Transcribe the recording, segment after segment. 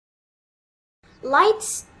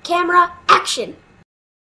Lights, camera, action.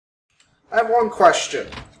 I have one question.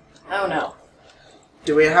 Oh no.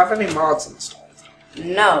 Do we have any mods installed?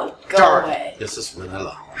 No, go Darn. away. This is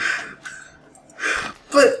vanilla.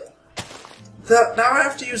 But now I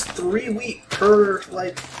have to use 3 wheat per,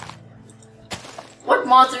 like... What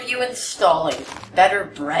mods are you installing? Better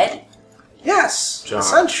bread? Yes, John.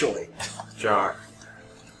 essentially. Jacques,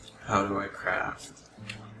 how do I craft?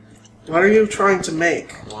 What are you trying to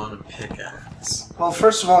make? I want a pickaxe. Well,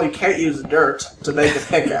 first of all, you can't use dirt to make a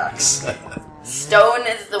pickaxe. Stone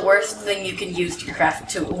is the worst thing you can use to craft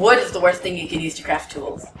tools. Wood is the worst thing you can use to craft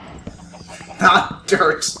tools. Not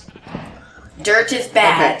dirt. Dirt is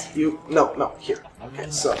bad. Okay, no, here. Okay,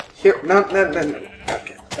 so, here, no.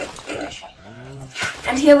 Okay, trash.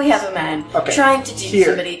 And here we have a man trying to teach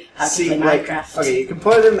somebody how to play Minecraft. Okay, you can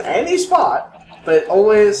put it in any spot, but it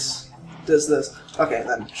always does this. Okay,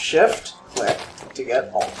 then shift, click to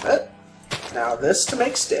get all of it. Now this to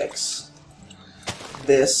make sticks.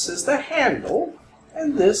 This is the handle,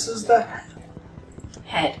 and this is the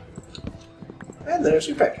head. And there's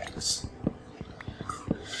your pickaxe.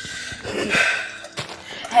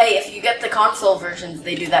 Hey, if you get the console versions,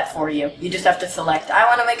 they do that for you. You just have to select, I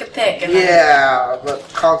want to make a pick. And yeah, but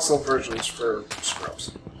console versions for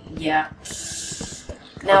scrubs. Yeah.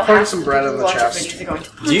 Now, I'm putting some bread in the chest.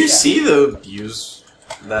 Do you see the views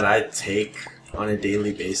that I take on a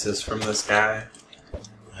daily basis from this guy?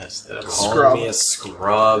 Calling me a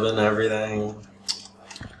scrub and everything.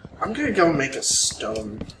 I'm gonna go make a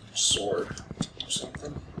sword or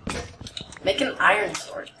something. Make an iron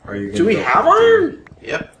sword. Are you? Do we have iron?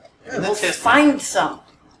 Yep. Yeah, In the we'll chest. find some.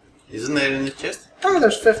 Isn't there in the chest? Oh,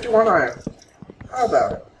 there's 51 iron. How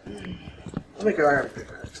about it? I'll make an iron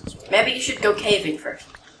pickaxe as well. Maybe you should go caving first.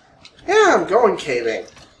 Yeah, I'm going caving.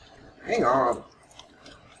 Hang on.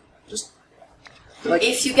 Just like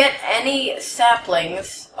If you get any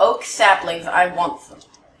saplings, oak saplings, I want them.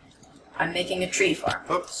 I'm making a tree farm.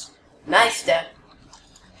 Oops. Nice, Dad.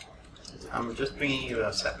 I'm just bringing you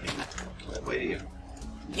a sapling. Where are you?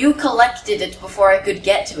 You collected it before I could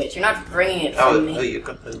get to it. You're not bringing it from me. Oh, you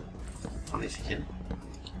got the funny skin.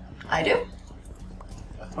 I do?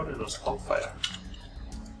 I thought it was Hellfire.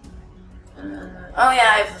 Oh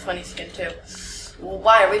yeah, I have the funny skin too. Well,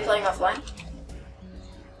 why, are we playing offline?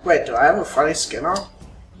 wait, do I have a funny skin on?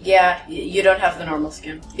 Yeah, you don't have the normal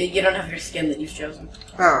skin. You don't have your skin that you've chosen.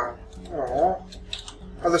 Oh. Aww.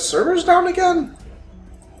 Are the servers down again?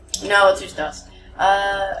 No, it's just us.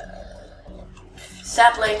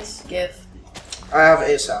 Saplings, give. I have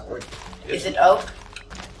a sapling. Is it oak?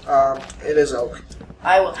 It is oak.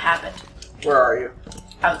 I will have it. Where are you?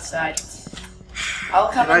 Outside. I'll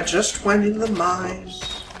come And I in. just went in the mine.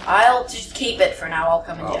 I'll just keep it for now. I'll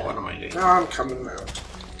come and Oh, get what it. am I doing? No, I'm coming out.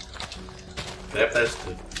 Grab those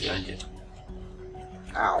two behind you.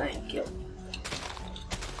 Ow. Thank you.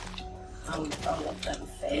 I'll let them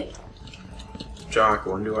fade. Jacques,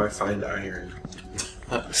 when do I find iron?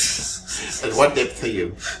 At what depth are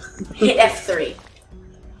you? Hit F3.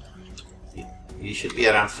 You should be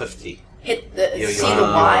around 50. Hit the You're, see the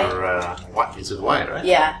Y. What is it? Y, right?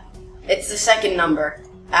 Yeah, it's the second number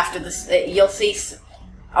after this. You'll see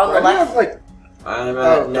on Why the do you left. have, like, I'm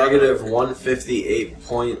Oh, at negative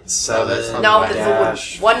 158.7. that's not No, bad.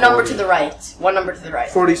 there's one number to the right. One number to the right.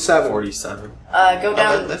 47? 47. Go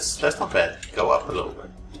down. That's not bad. Go up a little bit.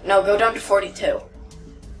 No, go down to 42.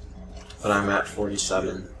 But I'm at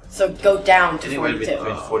 47. So go down to Anywhere 42.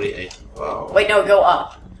 between 48. Wow. Wait, no, go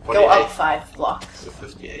up. 48. Go up 5 blocks. To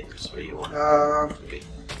 58 is where you want to be.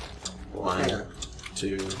 1, Yeah.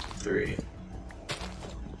 2, 3,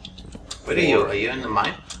 Where are you? Are you in the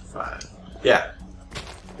mine? 5. Yeah.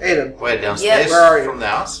 Aiden, Where, downstairs? Yes. Where are you? From the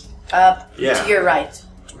house? Yeah. To your right.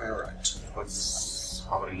 to my right. What's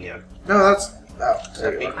hovering here? No, that's... Oh,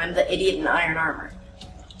 there you are. I'm the idiot in iron armor.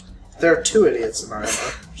 There are 2 idiots in armor.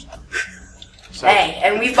 So, Hey,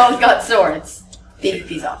 and we both got swords.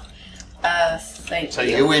 PvP's off. Thank so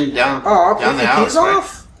you. you went down, Oh, down the PvP's house, right?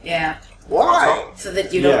 off? Yeah, Why? so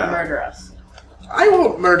that you don't Yeah. murder us. I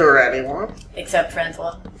won't murder anyone. Except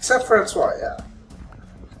Francois. Except Francois, yeah.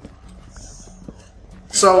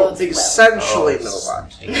 So, Well, essentially Oh,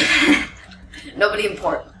 nobody. Nobody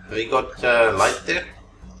important. Have you got light there?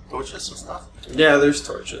 Torches and stuff? Yeah, there's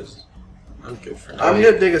torches. I'm good for now. I'm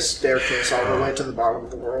gonna dig a staircase all the way to the bottom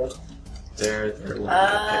of the world. They're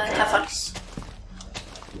like have fun.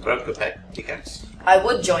 You broke the pickaxe? I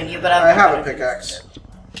would join you, but I have a pickaxe.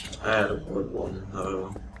 I had a wood one,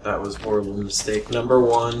 though. That was horrible mistake. Number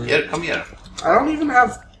 1. Here, come here. I don't even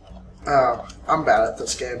have... I'm bad at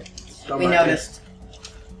this game. Don't We mind me. noticed.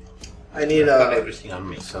 I need, I've got everything on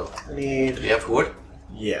me, so... I need... Do you have wood?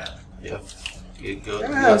 Yeah. You have You go. It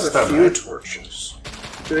You has start, a few right? torches.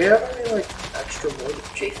 Do we have any, like, extra wood?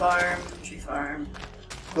 Tree farm, tree farm.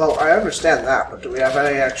 Well, I understand that, but do we have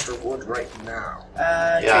any extra wood right now?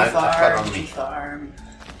 Tree I've got farm, on me. tree farm.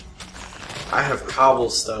 I have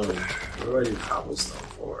cobblestone. What do I do cobblestone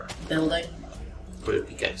for? Building. Put your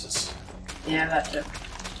pickaxes. Yeah, that too.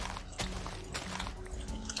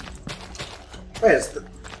 Wait,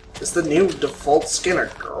 is the new default skin a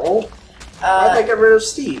girl? Why'd Uh, they get rid of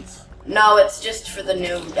Steve? no, it's just for the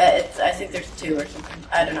new. I think there's 2 or something.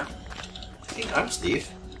 I don't know. I think I'm Steve.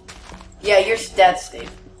 Yeah, you're Dad's Steve.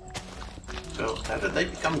 So how did they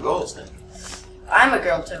become girls then? I'm a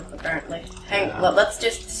girl too, apparently. Let's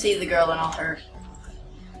just see the girl in all her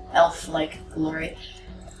elf-like glory.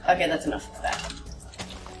 Okay, that's enough of that.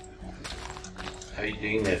 How are you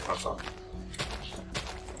doing there, Francois?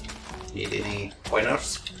 Need any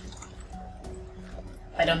pointers?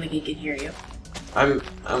 I don't think he can hear you I'm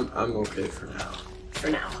okay for now. for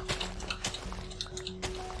now.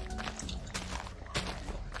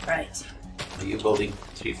 Right. Are you building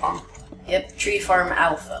tree farm? Yep, tree farm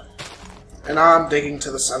alpha. And I'm digging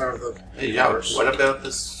to the center of the Hey, yeah. universe. What about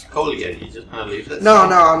this coal here? You just gonna leave this? No,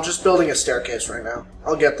 I'm just building a staircase right now.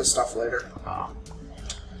 I'll get the stuff later. Oh,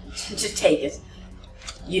 Just take it.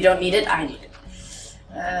 You don't need it, I need it.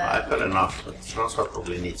 I've got enough, but Francois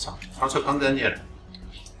probably needs some. Francois, come down here.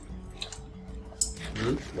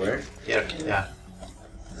 Where? Here, yeah.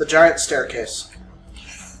 The giant staircase.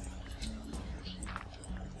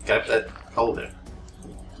 Grab that coal there.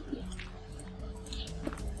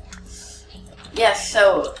 Yes,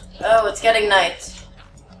 so... Oh, it's getting night.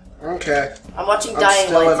 Okay. I'm watching I'm Dying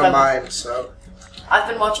still Light. in a mine, so... I've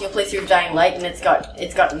been watching a playthrough of Dying Light, and it's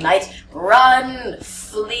got night. Run!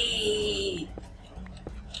 Flee!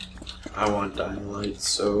 I want Dying Light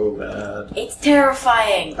so bad. It's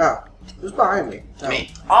terrifying. Oh, who's behind me? Oh.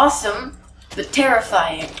 Me. Awesome, but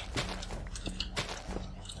terrifying.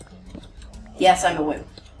 Yes, I'm a wimp.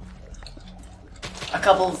 A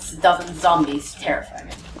couple dozen zombies terrify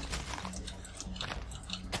me.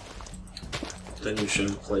 Then you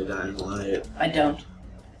shouldn't play Dying Light. I don't.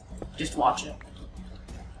 Just watch it.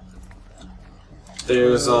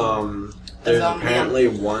 There's zombie apparently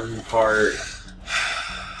one part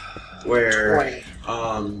where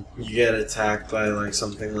 20. you get attacked by like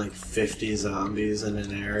something like 50 zombies in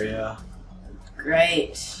an area.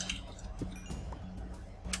 Great.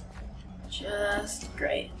 Just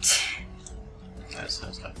great. That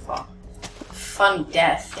sounds like fun. Fun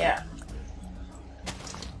death, yeah.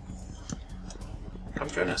 Come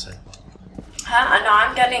join us then. Huh?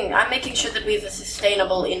 No, I'm making sure that we have a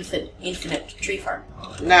sustainable infinite tree farm.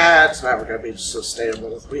 Nah, it's never gonna be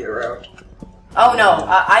sustainable with me around. Oh no,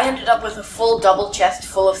 I ended up with a full double chest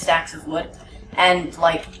full of stacks of wood, and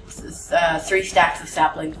like 3 stacks of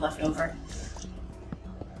saplings left over.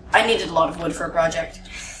 I needed a lot of wood for a project.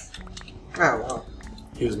 Oh, well.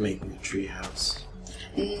 He was making a tree house.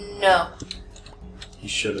 No. He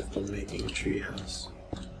should have been making a tree house.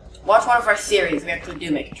 Watch one of our series, we actually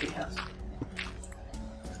do make a treehouse.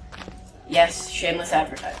 Yes, shameless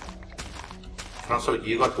advertising. Francois,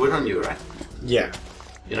 you got wood on you, right? Yeah.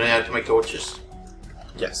 You know how to make torches?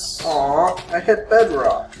 Yes. Aw, I hit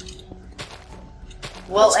bedrock.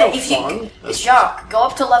 Well, That's no if fun. you, Jacques, go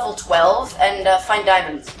up to level 12 and find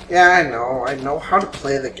diamonds. Yeah, I know how to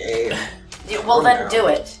play the game. Well, then do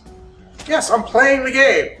it. Yes, I'm playing the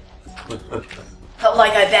game! But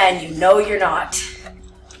like I ban you, no you're not.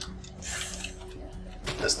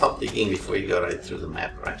 Let's stop digging before you go right through the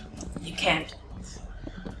map, right? You can't.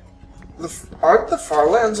 Aren't the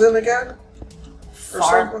Farlands in again? Or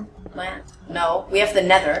something? Farland? No, we have the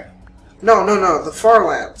Nether. No, the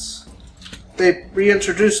Farlands. They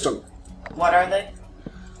reintroduced them. What are they?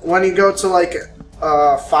 When you go to like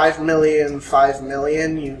 5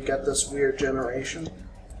 million, you get this weird generation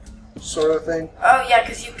sort of thing. Oh yeah,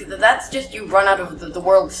 because that's just you run out of the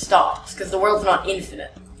world stops, because the world's not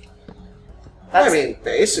infinite. I mean,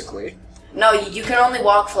 basically. No, you can only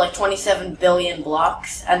walk for like 27 billion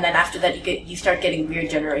blocks, and then after that you start getting weird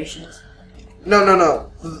generations.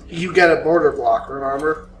 No. You get a border block,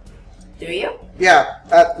 remember? Do you? Yeah,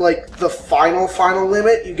 at like the final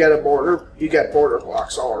limit, you get border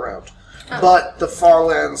blocks all around. Huh. But the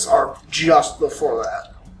Farlands are just before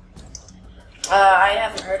that. I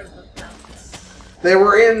haven't heard of them. No. They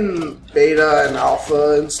were in beta and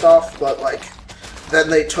alpha and stuff, but like then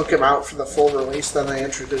they took him out for the full release, then they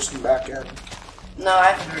introduced him back in. No,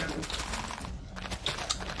 I haven't heard of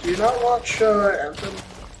them. Do you not watch Anthem?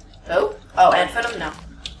 Who? Oh, Anthem? No.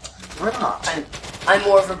 Why not? I'm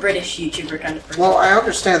more of a British YouTuber kind of person. Well, I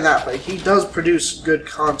understand that, but he does produce good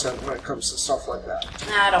content when it comes to stuff like that.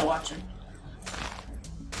 Nah, I don't watch him.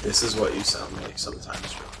 This is what you sound like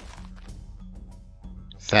sometimes, Joe.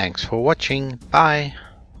 Thanks for watching. Bye.